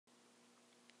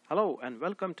Hello and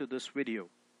welcome to this video.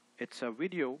 It's a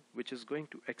video which is going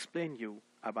to explain you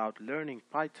about learning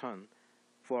Python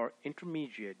for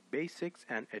intermediate, basics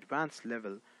and advanced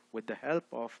level with the help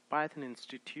of Python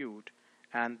Institute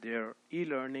and their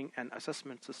e-learning and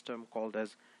assessment system called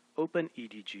as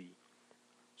OpenEDG.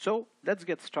 So let's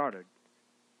get started.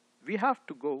 We have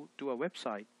to go to a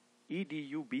website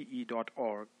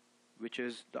edube.org, which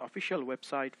is the official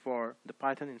website for the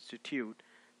Python Institute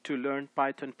to learn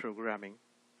Python programming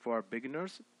for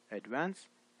beginners, advanced,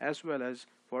 as well as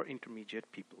for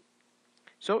intermediate people.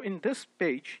 So in this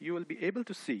page, you will be able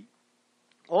to see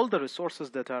all the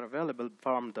resources that are available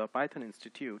from the Python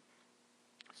Institute,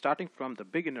 starting from the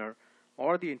beginner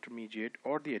or the intermediate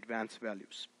or the advanced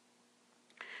values.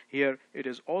 Here it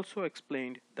is also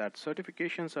explained that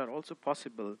certifications are also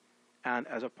possible, and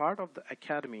as a part of the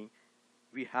academy,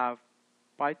 we have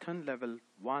Python level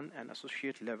 1 and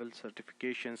associate level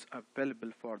certifications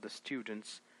available for the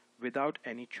students without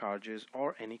any charges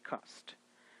or any cost.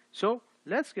 So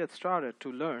let's get started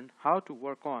to learn how to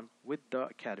work on with the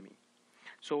academy.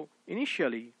 So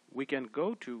initially we can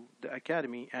go to the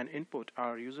academy and input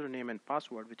our username and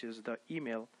password, which is the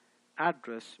email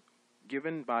address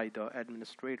given by the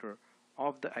administrator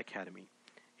of the academy.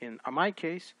 In my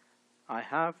case, I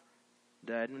have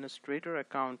the administrator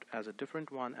account as a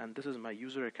different one, and this is my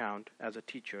user account as a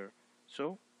teacher.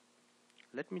 So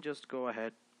let me just go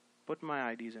ahead, put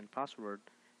my IDs and password,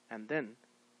 and then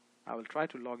I will try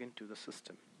to log into the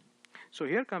system. So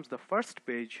here comes the first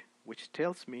page, which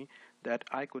tells me that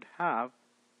I could have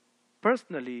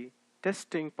personally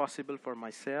testing possible for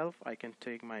myself. I can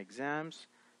take my exams,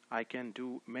 I can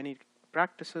do many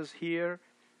practices here,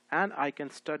 and I can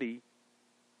study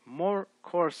more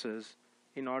courses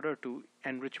in order to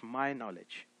enrich my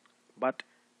knowledge. But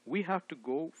we have to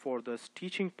go for this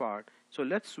teaching part, so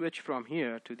let's switch from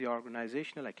here to the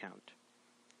organizational account.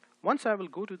 Once I will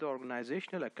go to the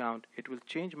organizational account, it will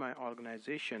change my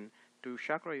organization to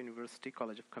Chakra University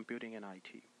College of Computing and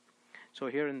IT. So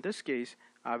here in this case,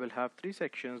 I will have three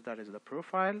sections. That is the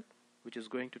profile, which is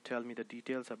going to tell me the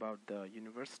details about the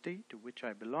university to which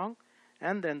I belong,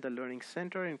 and then the learning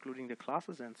center, including the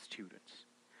classes and students.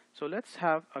 So let's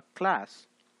have a class.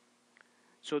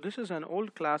 So this is an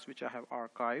old class which I have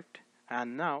archived,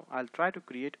 and now I'll try to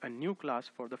create a new class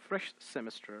for the fresh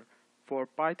semester for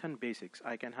Python basics.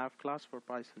 I can have class for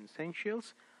Python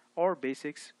essentials or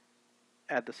basics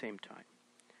at the same time.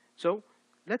 So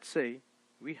let's say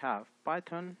we have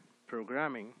Python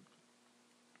programming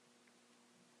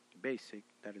basic,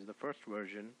 that is the first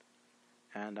version,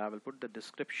 and I will put the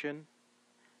description,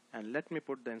 and let me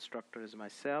put the instructor as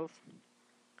myself,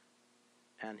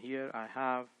 and here I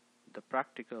have the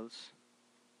practicals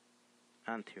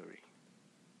and theory.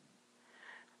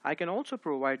 I can also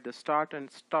provide the start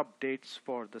and stop dates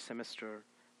for the semester,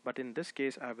 but in this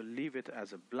case I will leave it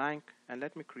as a blank, and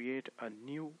let me create a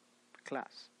new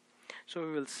class. So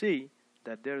we will see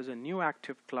that there is a new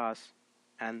active class,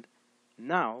 and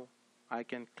now I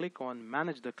can click on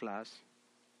manage the class,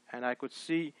 and I could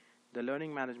see the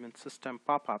learning management system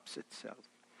pop-ups itself.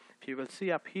 If you will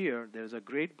see up here, there is a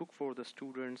grade book for the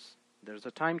students. There's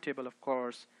a timetable, of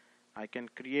course. I can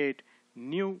create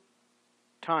new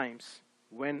times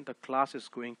when the class is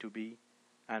going to be,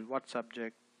 and what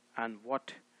subject, and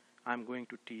what I'm going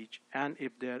to teach, and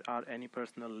if there are any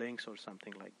personal links or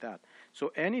something like that.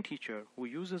 So any teacher who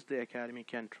uses the academy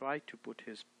can try to put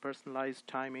his personalized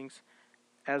timings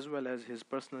as well as his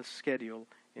personal schedule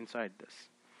inside this.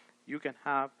 You can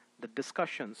have the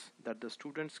discussions that the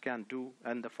students can do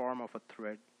in the form of a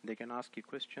thread. They can ask you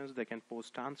questions, they can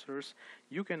post answers,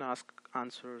 you can ask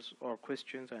answers or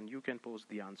questions, and you can post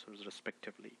the answers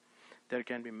respectively. There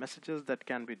can be messages that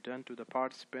can be done to the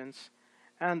participants,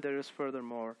 and there is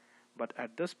furthermore, but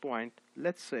at this point,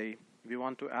 let's say we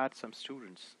want to add some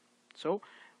students. So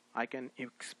I can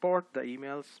export the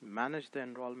emails, manage the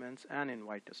enrollments, and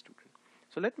invite a student.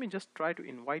 So let me just try to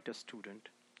invite a student.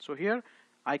 So here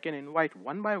I can invite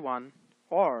one by one,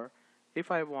 or if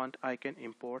I want, I can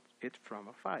import it from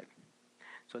a file.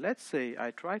 So let's say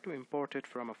I try to import it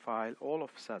from a file all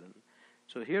of a sudden.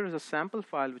 So here is a sample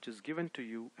file which is given to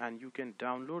you, and you can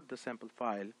download the sample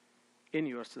file in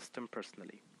your system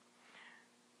personally.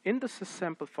 In the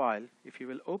sample file, if you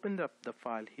will open up the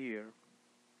file here,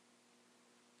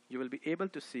 you will be able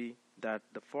to see that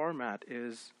the format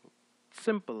is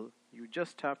simple. You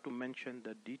just have to mention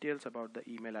the details about the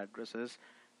email addresses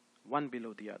one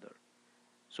below the other.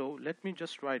 So let me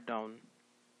just write down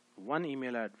one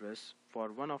email address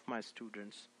for one of my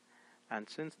students, and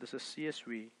since this is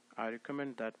CSV, I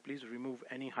recommend that please remove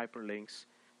any hyperlinks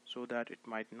so that it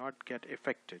might not get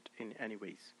affected in any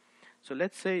ways. So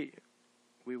let's say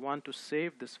we want to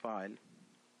save this file,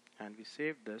 and we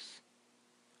save this.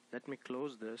 Let me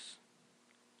close this,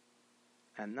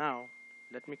 and now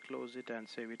let me close it and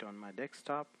save it on my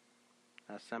desktop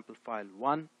as sample file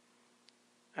 1,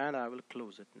 and I will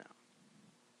close it now.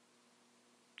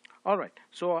 Alright,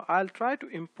 so I'll try to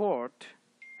import,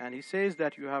 and he says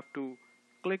that you have to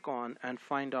click on and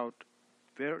find out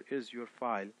where is your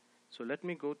file. So let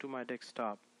me go to my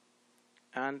desktop,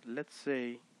 and let's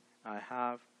say I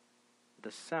have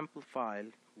the sample file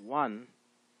 1,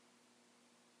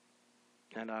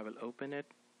 and I will open it,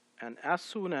 and as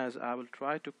soon as I will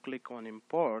try to click on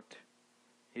import,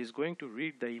 he's going to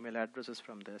read the email addresses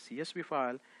from the CSV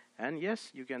file, and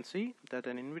yes, you can see that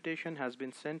an invitation has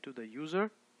been sent to the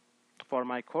user for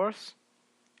my course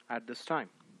at this time.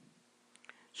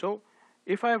 So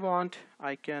if I want,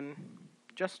 I can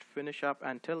just finish up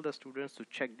and tell the students to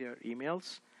check their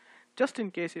emails. Just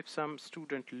in case if some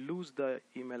student lose the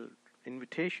email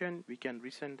invitation, we can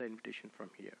resend the invitation from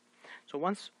here. So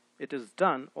once it is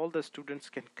done, all the students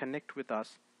can connect with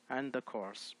us and the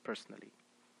course personally.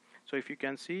 So if you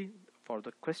can see for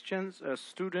the questions,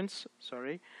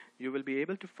 you will be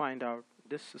able to find out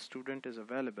this student is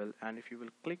available, and if you will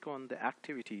click on the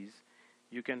activities,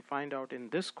 you can find out in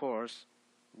this course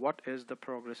what is the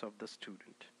progress of the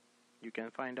student. You can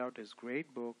find out his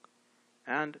grade book,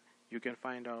 and you can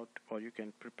find out, or you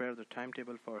can prepare the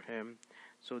timetable for him.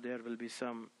 So there will be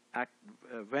some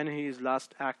when he is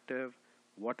last active,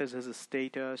 what is his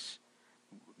status,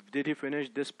 did he finish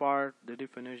this part, did he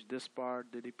finish this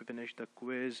part, did he finish the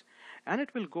quiz, and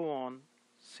it will go on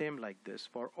same like this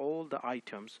for all the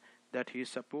items that he is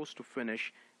supposed to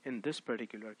finish in this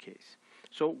particular case.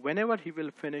 So whenever he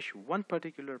will finish one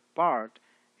particular part,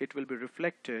 it will be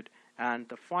reflected, and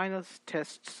the final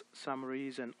tests,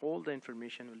 summaries, and all the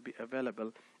information will be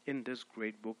available in this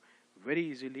gradebook very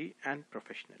easily and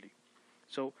professionally.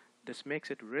 So this makes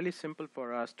it really simple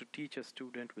for us to teach a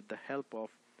student with the help of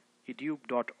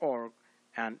edu.org,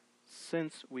 and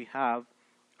since we have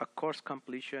a course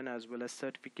completion as well as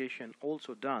certification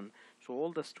also done, so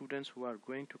all the students who are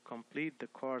going to complete the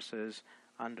courses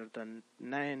under the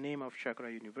name of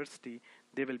Chakra University,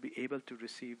 they will be able to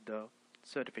receive the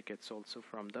certificates also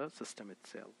from the system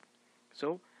itself.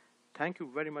 So thank you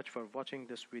very much for watching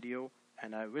this video,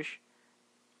 and I wish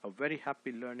a very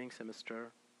happy learning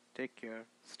semester. Take care,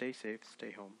 stay safe,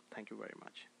 stay home. Thank you very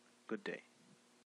much. Good day.